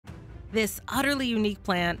This utterly unique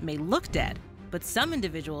plant may look dead, but some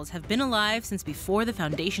individuals have been alive since before the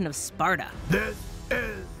foundation of Sparta. This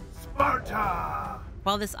is Sparta!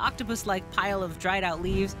 While this octopus-like pile of dried-out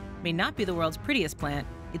leaves may not be the world's prettiest plant,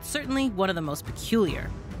 it's certainly one of the most peculiar.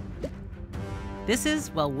 This is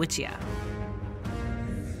Welwitschia.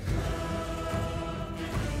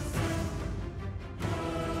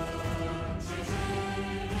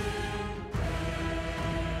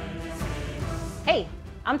 Hey,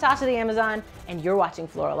 I'm Tasha the Amazon, and you're watching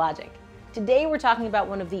Floralogic. Today we're talking about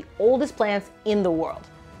one of the oldest plants in the world.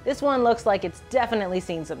 This one looks like it's definitely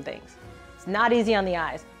seen some things. It's not easy on the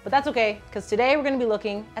eyes, but that's okay, because today we're going to be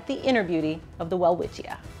looking at the inner beauty of the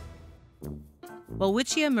Welwitschia.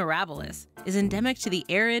 Welwitschia mirabilis is endemic to the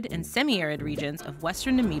arid and semi-arid regions of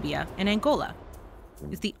western Namibia and Angola.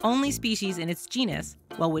 It's the only species in its genus,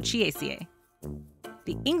 Welwitschiaceae.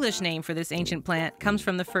 The English name for this ancient plant comes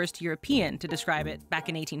from the first European to describe it back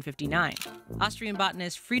in 1859, Austrian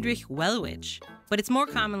botanist Friedrich Welwitsch, but it's more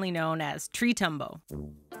commonly known as tree tumbo.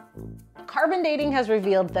 Carbon dating has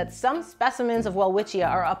revealed that some specimens of Welwitschia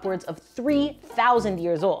are upwards of 3,000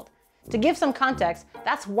 years old. To give some context,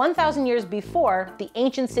 that's 1,000 years before the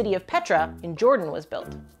ancient city of Petra in Jordan was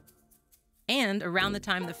built. And around the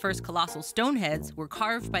time the first colossal stone heads were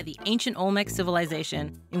carved by the ancient Olmec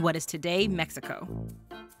civilization in what is today Mexico.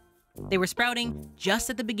 They were sprouting just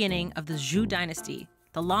at the beginning of the Zhou dynasty,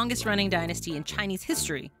 the longest-running dynasty in Chinese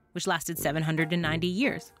history, which lasted 790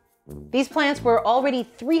 years. These plants were already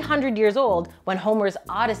 300 years old when Homer's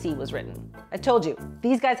Odyssey was written. I told you,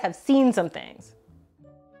 these guys have seen some things.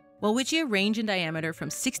 Welwitschia range in diameter from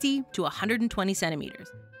 60 to 120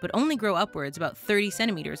 centimeters, but only grow upwards about 30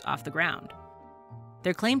 centimeters off the ground.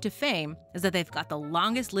 Their claim to fame is that they've got the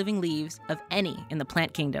longest living leaves of any in the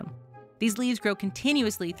plant kingdom. These leaves grow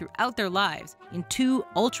continuously throughout their lives in 2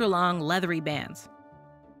 ultra-long leathery bands.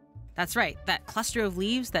 That's right, that cluster of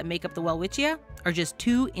leaves that make up the Welwitschia are just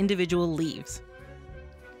 2 individual leaves.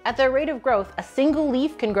 At their rate of growth, a single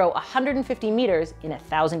leaf can grow 150 meters in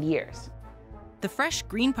 1,000 years. The fresh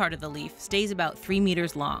green part of the leaf stays about 3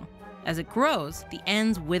 meters long. As it grows, the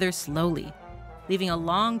ends wither slowly, leaving a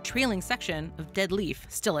long trailing section of dead leaf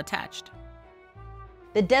still attached.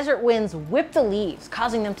 The desert winds whip the leaves,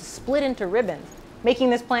 causing them to split into ribbons, making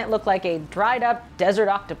this plant look like a dried-up desert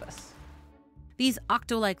octopus. These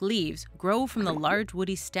octo-like leaves grow from the large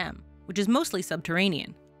woody stem, which is mostly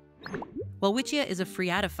subterranean. Welwitschia is a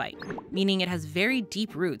phreatophyte, meaning it has very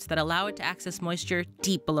deep roots that allow it to access moisture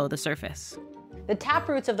deep below the surface. The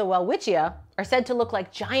taproots of the Welwitschia are said to look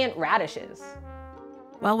like giant radishes.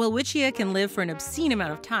 While Welwitschia can live for an obscene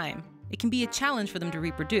amount of time, it can be a challenge for them to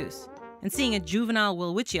reproduce. And seeing a juvenile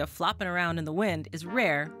Welwitschia flopping around in the wind is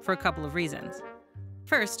rare for a couple of reasons.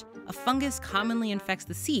 First, a fungus commonly infects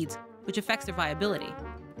the seeds, which affects their viability.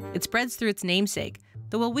 It spreads through its namesake,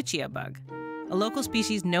 the Welwitschia bug, a local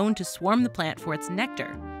species known to swarm the plant for its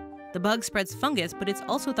nectar. The bug spreads fungus, but it's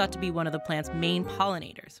also thought to be one of the plant's main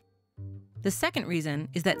pollinators. The second reason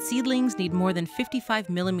is that seedlings need more than 55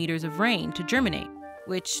 millimeters of rain to germinate,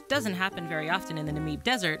 which doesn't happen very often in the Namib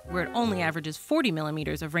Desert, where it only averages 40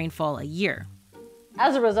 millimeters of rainfall a year.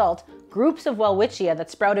 As a result, groups of Welwitschia that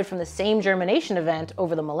sprouted from the same germination event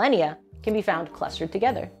over the millennia can be found clustered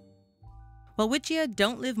together. Welwitschia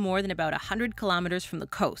don't live more than about 100 kilometers from the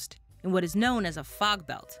coast, in what is known as a fog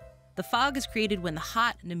belt. The fog is created when the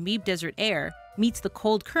hot Namib Desert air meets the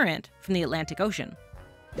cold current from the Atlantic Ocean.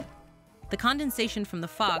 The condensation from the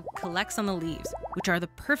fog collects on the leaves, which are the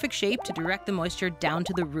perfect shape to direct the moisture down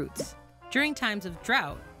to the roots. During times of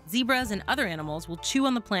drought, zebras and other animals will chew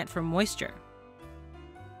on the plant for moisture.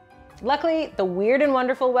 Luckily, the weird and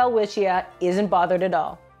wonderful Welwitschia isn't bothered at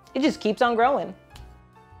all. It just keeps on growing.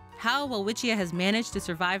 How Welwitschia has managed to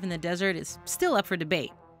survive in the desert is still up for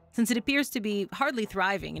debate, since it appears to be hardly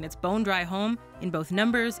thriving in its bone-dry home in both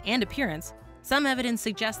numbers and appearance. Some evidence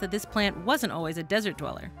suggests that this plant wasn't always a desert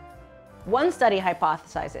dweller. One study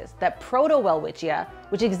hypothesizes that Proto-Welwitschia,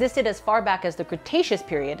 which existed as far back as the Cretaceous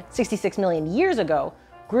period, 66 million years ago,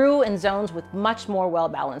 grew in zones with much more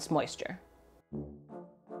well-balanced moisture.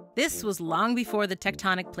 This was long before the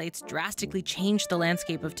tectonic plates drastically changed the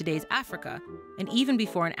landscape of today's Africa, and even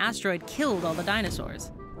before an asteroid killed all the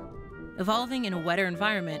dinosaurs. Evolving in a wetter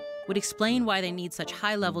environment would explain why they need such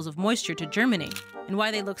high levels of moisture to germinate, and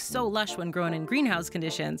why they look so lush when grown in greenhouse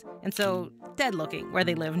conditions, and so dead-looking where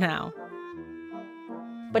they live now.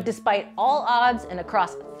 But despite all odds and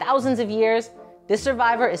across thousands of years, this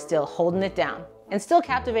survivor is still holding it down and still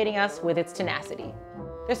captivating us with its tenacity.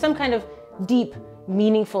 There's some kind of deep,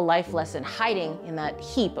 meaningful life lesson hiding in that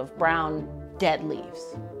heap of brown, dead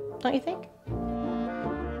leaves. Don't you think?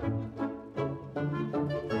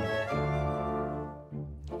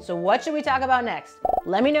 So what should we talk about next?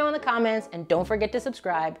 Let me know in the comments, and don't forget to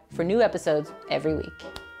subscribe for new episodes every week.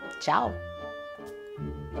 Ciao.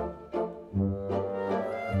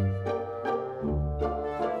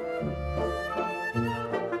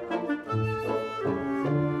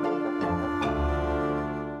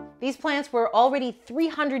 These plants were already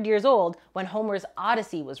 300 years old when Homer's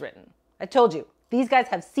Odyssey was written. I told you, these guys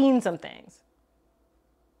have seen some things.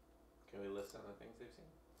 Can we list some of the things they've seen?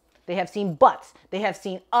 They have seen butts. They have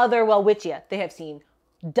seen other Welwitschia. They have seen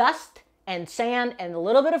dust and sand and a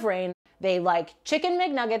little bit of rain. They like chicken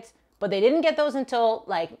McNuggets, but they didn't get those until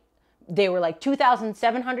they were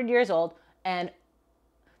 2,700 years old. And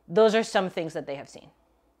those are some things that they have seen.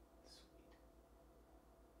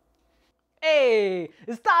 Hey,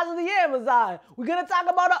 it's Tash of the Amazon. We're gonna talk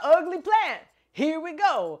about an ugly plant. Here we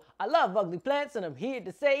go. I love ugly plants, and I'm here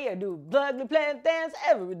to say I do ugly plant dance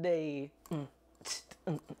every day.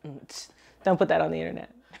 Don't put that on the internet.